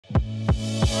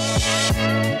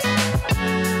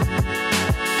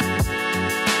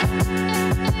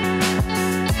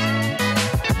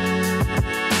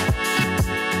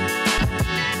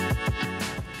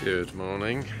Good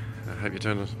morning. I hope you're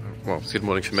doing well. It's good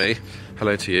morning for me.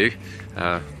 Hello to you.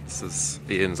 This is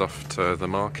Ian's off to the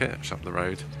market, just up the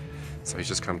road. So he's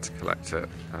just come to collect it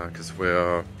because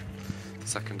we're the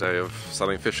second day of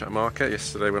selling fish at a market.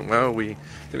 Yesterday went well. I think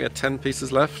we had 10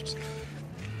 pieces left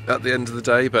at the end of the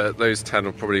day, but those 10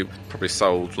 were probably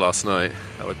sold last night,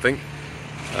 I would think.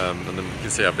 And then you can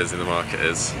see how busy the market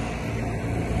is.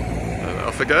 And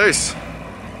off it goes.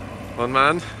 One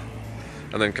man.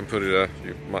 And then Kampurira,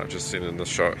 you might have just seen in the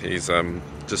shot, he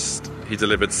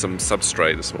delivered some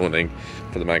substrate this morning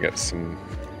for the maggots,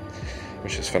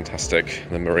 which is fantastic.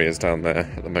 And then Maria's down there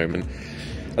at the moment.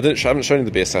 I haven't shown you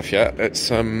the BSF yet. It's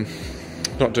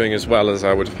not doing as well as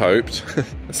I would have hoped.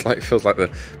 Feels like the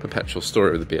perpetual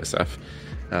story with the BSF.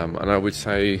 And I would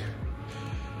say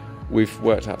we've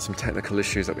worked out some technical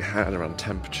issues that we had around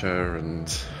temperature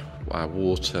and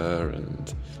water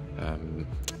and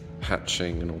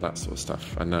hatching and all that sort of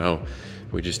stuff, and now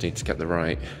we just need to get the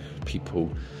right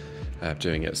people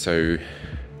doing it. So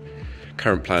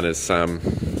current plan is Sam,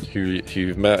 who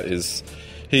you've met,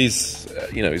 he's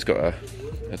got a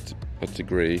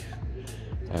degree,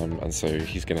 and so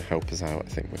he's going to help us out, I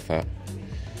think, with that.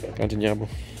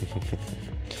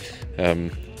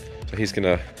 So he's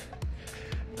going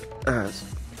to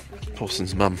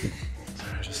Pauson's mum,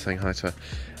 just saying hi to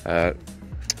her.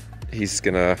 He's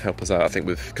going to help us out, I think,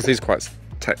 because he's quite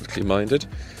technically minded,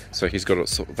 so he's got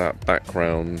sort of that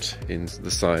background in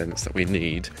the science that we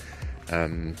need,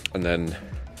 and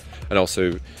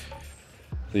also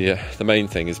the main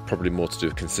thing is probably more to do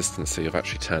with consistency of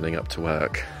actually turning up to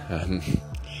work.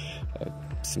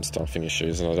 Some staffing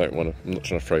issues, and I'm not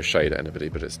trying to throw shade at anybody,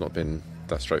 but it's not been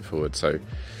that straightforward. So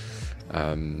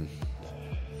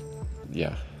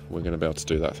yeah, we're going to be able to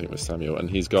do that, I think, with Samuel, and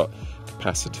he's got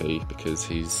capacity because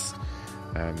he's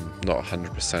not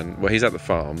 100%. Well, he's at the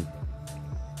farm,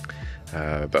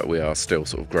 but we are still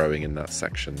sort of growing in that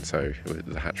section, so with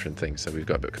the hatchery thing. So we've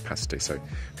got a bit of capacity. So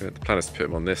the plan is to put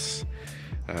him on this,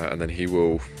 and then he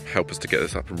will help us to get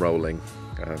this up and rolling,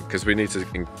 because we need to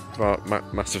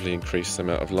massively increase the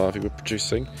amount of larvae we're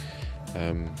producing,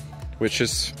 which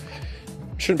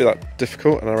shouldn't be that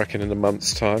difficult. And I reckon in a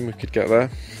month's time we could get there.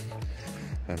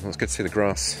 Well, it's good to see the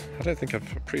grass. I don't think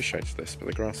I've appreciated this, but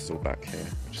the grass is all back here,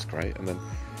 which is great. And then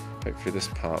hopefully this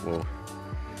part will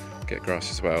get grass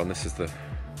as well. And this is the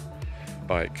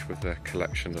bike with the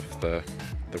collection of the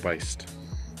waste.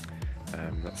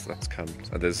 That's come.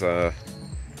 And there's I'm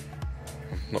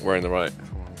not wearing the right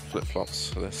flip-flops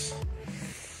for this,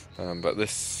 but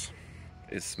this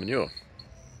is manure.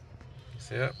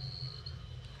 See it?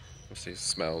 Obviously it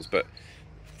smells, but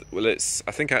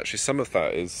I think actually some of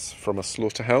that is from a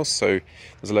slaughterhouse. So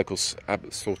there's a local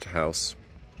slaughterhouse,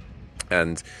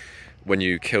 and when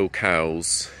you kill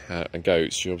cows and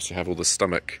goats, you obviously have all the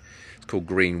stomach. It's called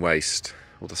green waste.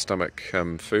 All the stomach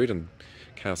food, and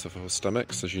cows have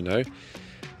stomachs, as you know.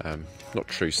 Not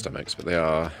true stomachs, but they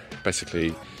are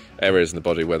basically areas in the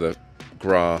body where the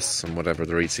grass and whatever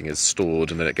they're eating is stored,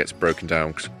 and then it gets broken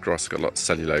down because grass has got lots of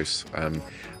cellulose, and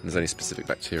there's only specific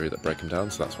bacteria that break them down.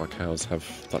 So that's why cows have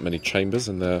that many chambers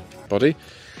in their body.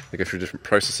 They go through different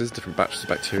processes, different batches of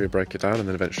bacteria break it down, and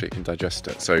then eventually it can digest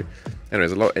it. So anyway,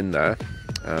 there's a lot in there.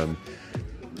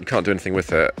 You can't do anything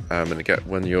with it, and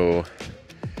when you're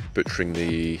butchering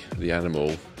the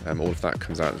animal, all of that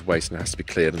comes out as waste and it has to be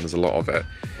cleared, and there's a lot of it.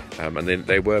 And then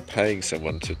they were paying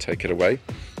someone to take it away,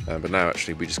 but now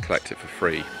actually we just collect it for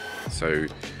free. So,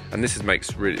 and this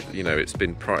makes really, it's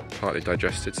been partly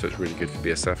digested, so it's really good for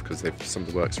BSF because some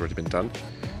of the work's already been done,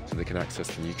 so they can access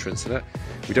the nutrients in it.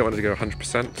 We don't want it to go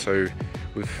 100%, so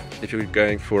if you're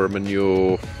going for a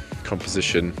manure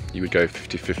composition, you would go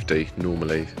 50-50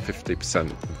 normally,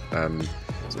 50%,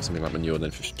 so something like manure, and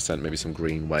then 50% maybe some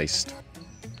green waste,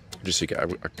 just so you get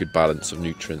a good balance of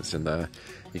nutrients in there.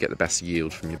 You get the best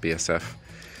yield from your BSF.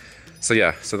 So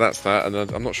yeah, so that's that, and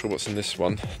I'm not sure what's in this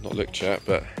one, not looked yet,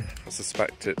 but I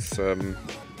suspect it's,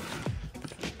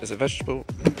 is it vegetable?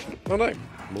 Oh no,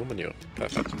 more manure,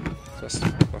 perfect, so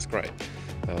that's great.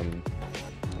 And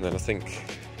then I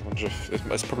wonder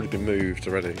if it's probably been moved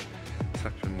already. What's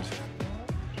happened?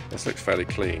 This looks fairly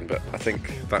clean, but I think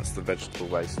that's the vegetable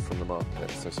waste from the market,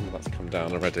 so some of that's come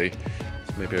down already,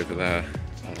 so maybe over there,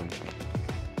 and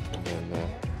then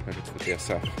over to the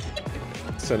BSF.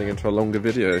 It's turning into a longer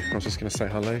video. I was just going to say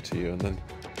hello to you and then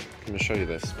I'm going to show you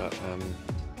this, but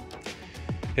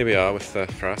here we are with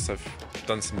for us. I've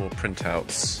done some more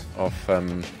printouts of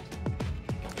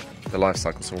the life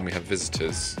cycle, so when we have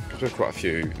visitors, because we have quite a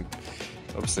few,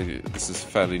 obviously this is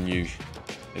fairly new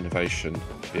innovation,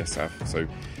 BSF, so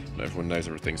not everyone knows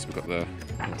everything, so we've got the,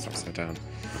 it's upside down,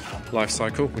 life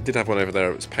cycle. We did have one over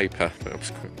there, it was paper, but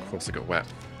of course it got wet.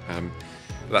 But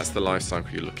that's the life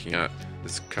cycle you're looking at.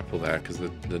 There's a couple there, because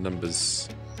the numbers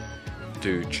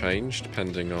do change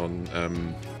depending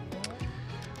on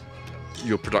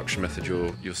your production method,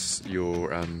 your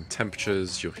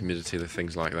temperatures, your humidity, the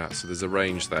things like that. So there's a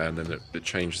range there, and then it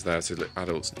changes there. So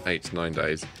adults 8 to 9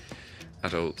 days,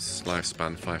 adults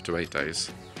lifespan 5 to 8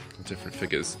 days, different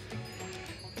figures.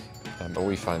 And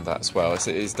we find that as well. It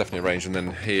is definitely a range. And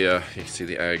then here you can see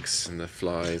the eggs and the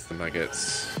flies, the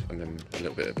maggots, and then a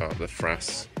little bit about the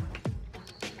frass.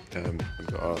 We've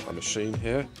got our machine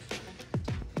here,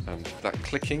 and that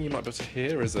clicking you might be able to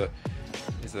hear is a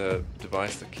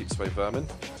device that keeps away vermin.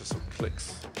 Just sort of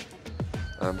clicks.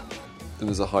 Then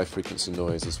there's a high frequency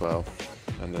noise as well.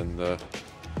 And then the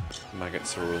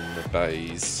maggots are all in the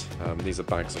bays. These are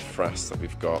bags of frass that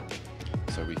we've got,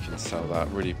 so we can sell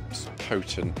that. Really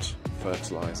potent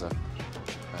fertiliser.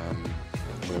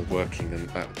 We're working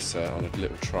that on a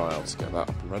little trial to get that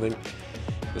up and running.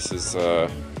 This is a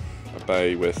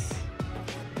bay with,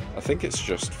 I think it's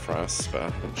just frass, but I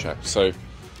haven't checked. So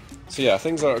yeah,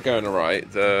 things are going alright.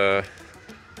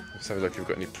 Let's have a look if we've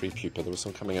got any pre-pupa. There was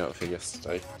some coming out of here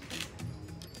yesterday.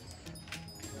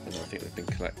 And I think they've been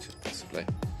collected, possibly.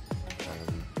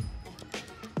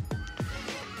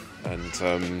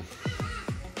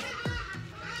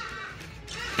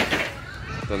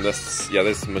 Then this, yeah,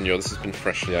 there's some manure. This has been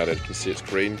freshly added. You can see it's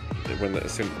green.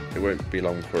 It won't be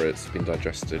long before it's been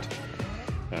digested.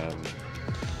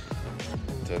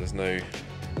 There's a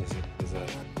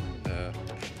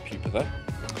pupa there,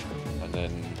 and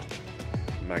then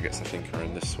maggots I think are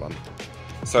in this one.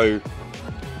 So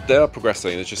they are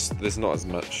progressing. There's not as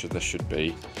much as there should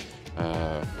be,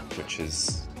 which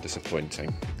is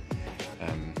disappointing.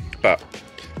 But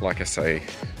like I say,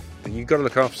 you've got to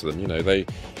look after them. You know, they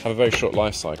have a very short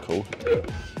life cycle,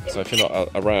 so if you're not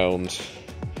around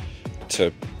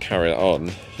to carry it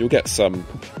on, you'll get some,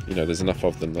 you know, there's enough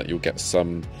of them that you'll get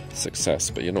some success,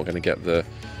 but you're not going to get you're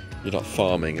not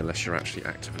farming unless you're actually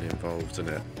actively involved in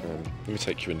it. Let me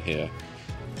take you in here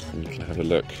and you can have a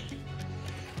look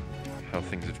how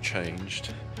things have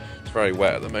changed. It's very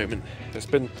wet at the moment.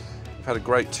 We've had a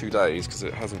great 2 days because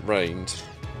it hasn't rained,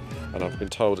 and I've been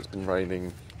told it's been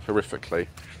raining horrifically.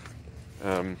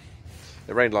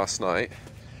 It rained last night,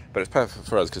 but it's perfect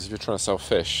for us because if you're trying to sell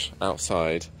fish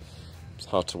outside, it's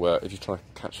hard to work. If you're trying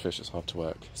to catch fish, it's hard to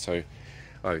work. So,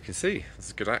 you can see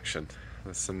there's good action.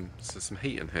 There's some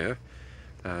heat in here.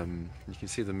 You can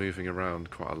see them moving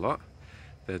around quite a lot.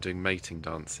 They're doing mating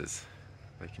dances.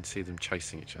 You can see them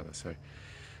chasing each other. So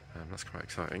that's quite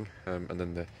exciting. And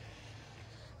then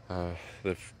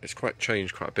it's quite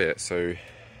changed quite a bit. So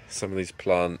some of these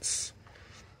plants,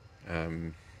 I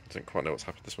don't quite know what's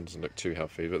happened. This one doesn't look too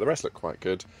healthy, but the rest look quite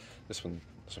good. This one's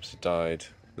obviously died.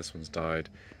 This one's died,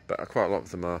 but quite a lot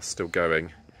of them are still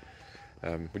going.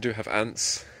 We do have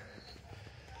ants,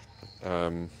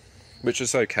 which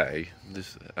is okay.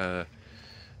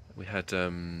 We had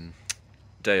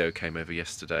Deo came over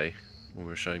yesterday when we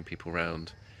were showing people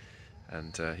around,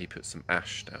 and he put some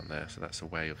ash down there, so that's a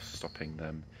way of stopping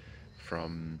them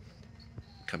from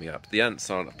coming up. The ants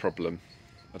aren't a problem.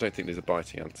 I don't think these are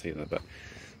biting ants either, but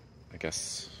I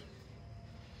guess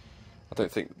I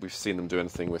don't think we've seen them do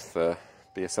anything with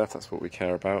BSF. That's what we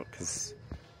care about, because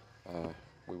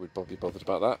we would be bothered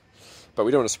about that. But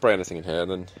we don't want to spray anything in here.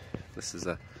 And then this is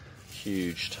a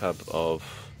huge tub of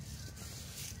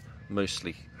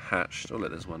mostly hatched. Oh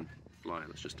look, there's one fly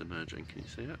that's just emerging. Can you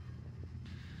see it?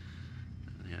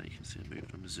 Yeah, you can see it moving.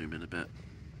 I'm going to zoom in a bit.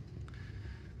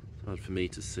 It's hard for me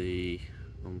to see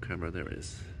on camera. There it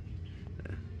is.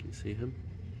 There. Can you see him?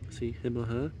 See him or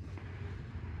her?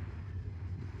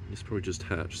 It's probably just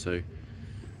hatched, so I don't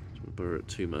want to blur it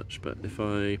too much. But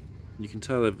you can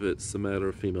tell if it's a male or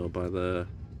a female by the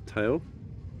tail.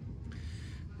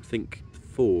 I think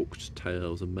forked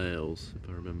tails are males, if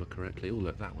I remember correctly. Oh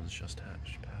look, that one's just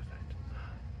hatched. Perfect.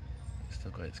 It's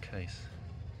still got its case.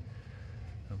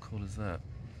 How cool is that?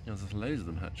 You know, there's loads of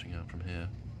them hatching out from here.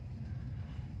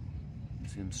 You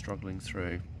see them struggling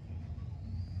through.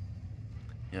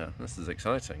 Yeah, this is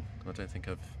exciting. I don't think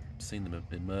I've seen them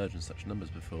emerge in such numbers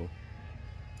before.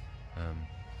 And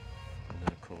then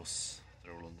of course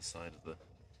they're all on the side of the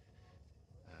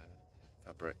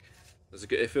fabric.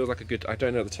 It feels like a good. I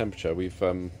don't know the temperature. We've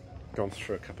gone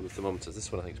through a couple of thermometers.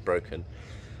 This one I think is broken.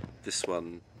 This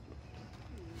one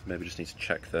maybe just need to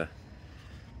check the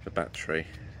battery.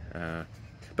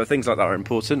 But things like that are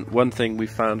important. One thing we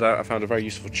found out, I found a very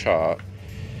useful chart.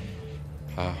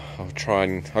 I'll try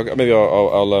and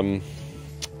I'll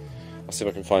I'll see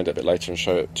if I can find it a bit later and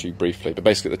show it to you briefly. But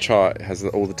basically the chart has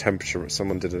all the temperature.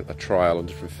 Someone did a trial on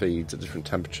different feeds at different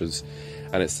temperatures,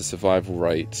 and it's the survival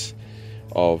rate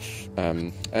of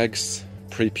eggs,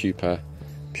 pre-pupa,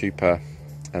 pupa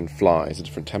and flies at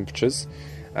different temperatures.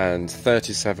 And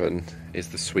 37 is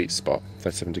the sweet spot,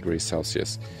 37 degrees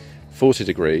Celsius. 40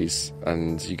 degrees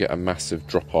and you get a massive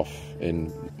drop off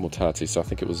in mortality. So I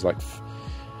think it was like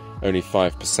only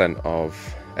 5%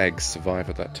 of eggs survive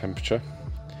at that temperature.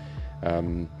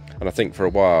 And I think for a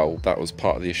while that was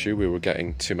part of the issue. We were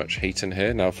getting too much heat in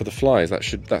here. Now for the flies,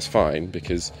 that's fine,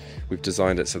 because we've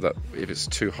designed it so that if it's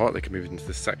too hot, they can move into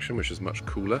this section, which is much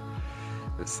cooler.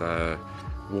 It's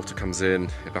water comes in,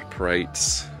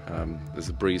 evaporates. There's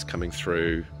a breeze coming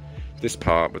through. This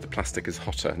part with the plastic is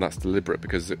hotter, and that's deliberate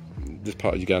because this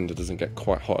part of Uganda doesn't get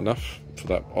quite hot enough for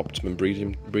that optimum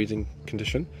breeding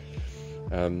condition.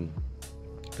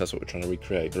 That's what we're trying to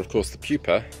recreate. But of course the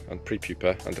pupa and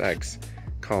pre-pupa and eggs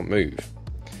can't move.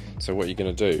 So what you're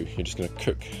going to do, you're just going to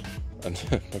cook,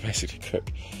 and basically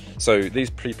cook. So these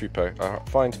pre-pupa are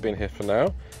fine to be in here for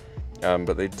now,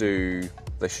 but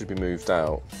they should be moved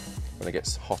out when it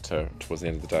gets hotter towards the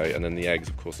end of the day, and then the eggs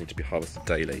of course need to be harvested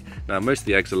daily. Now most of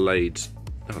the eggs are laid,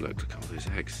 oh look at all these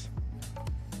eggs,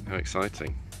 how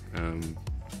exciting. You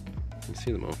can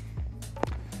see them all.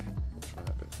 Try that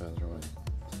a bit further away.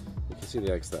 You can see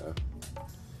the eggs there.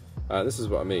 This is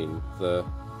what I mean, the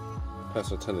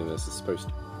person attending this is supposed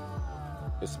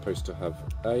to have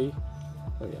oh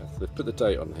yeah, they've put the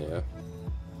date on here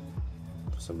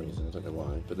for some reason, I don't know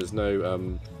why, but there's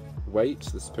no weight.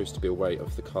 There's supposed to be a weight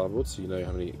of the cardboard, so you know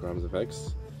how many grams of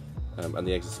eggs, and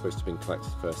the eggs are supposed to be collected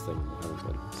first thing, and they haven't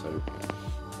been. So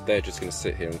they're just going to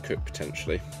sit here and cook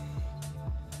potentially.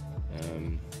 I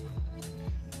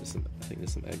think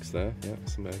there's some eggs there. Yeah,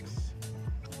 some eggs.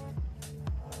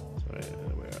 Sorry,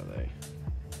 where are they?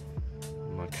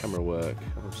 My camera work.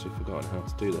 I've obviously forgotten how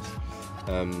to do this.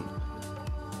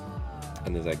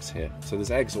 And there's eggs here. So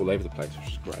there's eggs all over the place,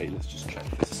 which is great. Let's just check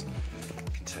this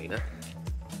container.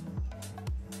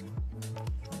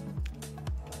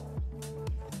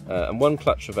 And one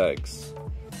clutch of eggs,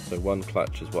 so one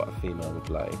clutch is what a female would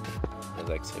lay. There's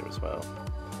eggs here as well.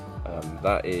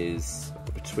 That is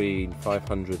between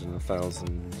 500 and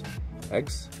 1,000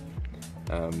 eggs.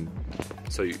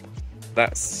 So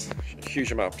that's a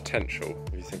huge amount of potential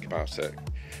if you think about it.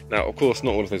 Now, of course,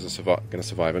 not all of those are going to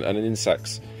survive, and in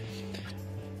insects,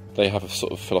 they have a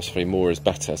sort of philosophy: more is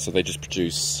better. So they just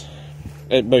produce,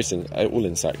 all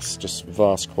insects, just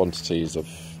vast quantities of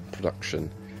production.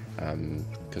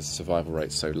 Because the survival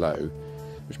rate's so low,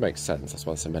 which makes sense, that's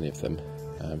why there's so many of them,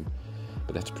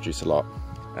 but they have to produce a lot.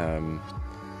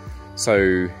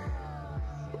 So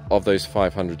of those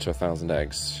 500 to 1,000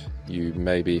 eggs, you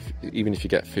maybe, even if you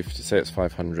get 50, say it's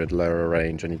 500 lower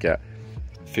range and you get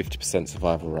 50%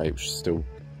 survival rate, which is still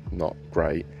not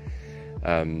great,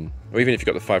 or even if you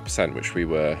got the 5%, which we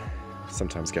were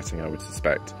sometimes getting, I would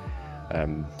suspect,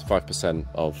 5%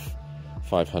 of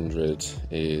 500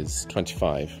 is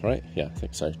 25, right? Yeah, I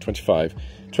think so. 25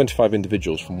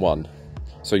 individuals from one.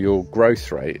 So your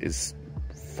growth rate is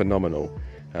phenomenal.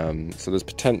 So there's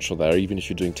potential there, even if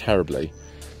you're doing terribly.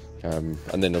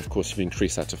 And then, of course, if you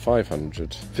increase that to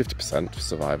 500, 50%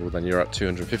 survival, then you're at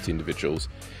 250 individuals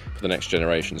for the next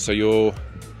generation. So you're,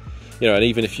 and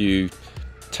even if you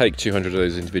take 200 of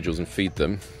those individuals and feed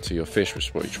them to your fish, which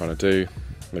is what you're trying to do,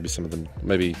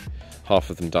 maybe half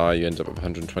of them die, you end up with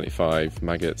 125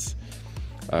 maggots.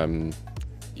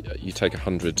 You take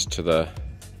 100 to the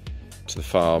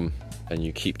farm and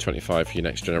you keep 25 for your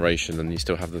next generation, and you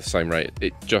still have the same rate.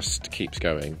 It just keeps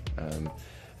going. And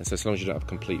so as long as you don't have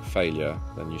complete failure,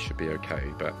 then you should be okay.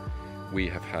 But we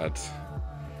have had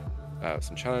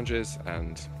some challenges,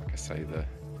 and like I say,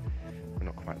 we're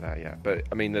not quite there yet. But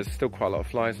I mean, there's still quite a lot of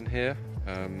flies in here,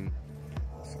 and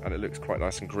it looks quite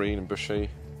nice and green and bushy.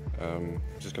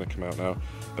 Just going to come out now,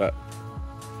 but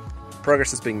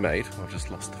progress is being made. Oh, I've just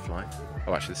lost the fly.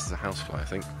 Oh, actually, this is a housefly, I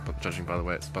think, but judging by the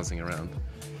way it's buzzing around.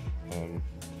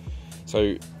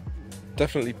 So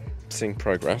definitely seeing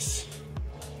progress,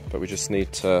 but we just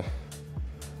need to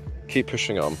keep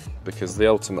pushing on, because the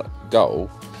ultimate goal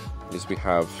is we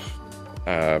have,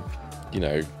 I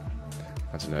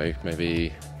don't know,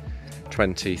 maybe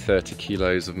 20, 30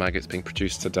 kilos of maggots being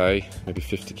produced today, maybe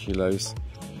 50 kilos.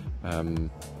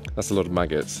 That's a lot of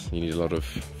maggots. You need a lot of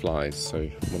flies, so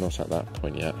we're not at that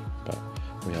point yet, but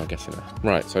we are getting there.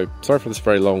 Right, so sorry for this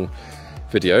very long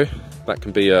video. That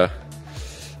can be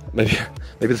maybe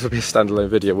this will be a standalone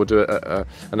video. We'll do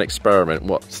an experiment.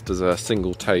 What does a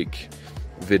single take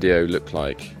video look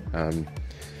like?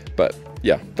 But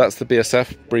yeah, that's the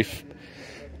BSF brief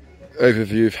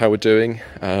overview of how we're doing.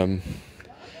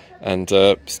 And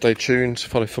stay tuned,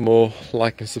 follow for more,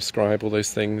 like and subscribe, all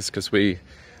those things, because we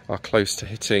are close to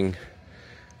hitting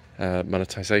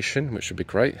monetization, which would be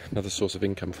great, another source of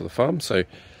income for the farm. So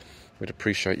we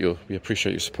appreciate your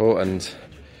support, and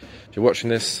if you're watching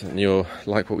this and you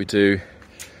like what we do,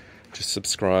 just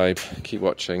subscribe, keep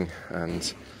watching,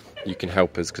 and you can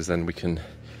help us, because then we can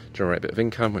generate a bit of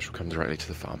income which will come directly to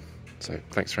the farm. So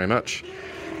thanks very much,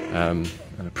 and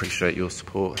appreciate your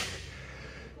support.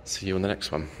 See you on the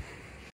next one.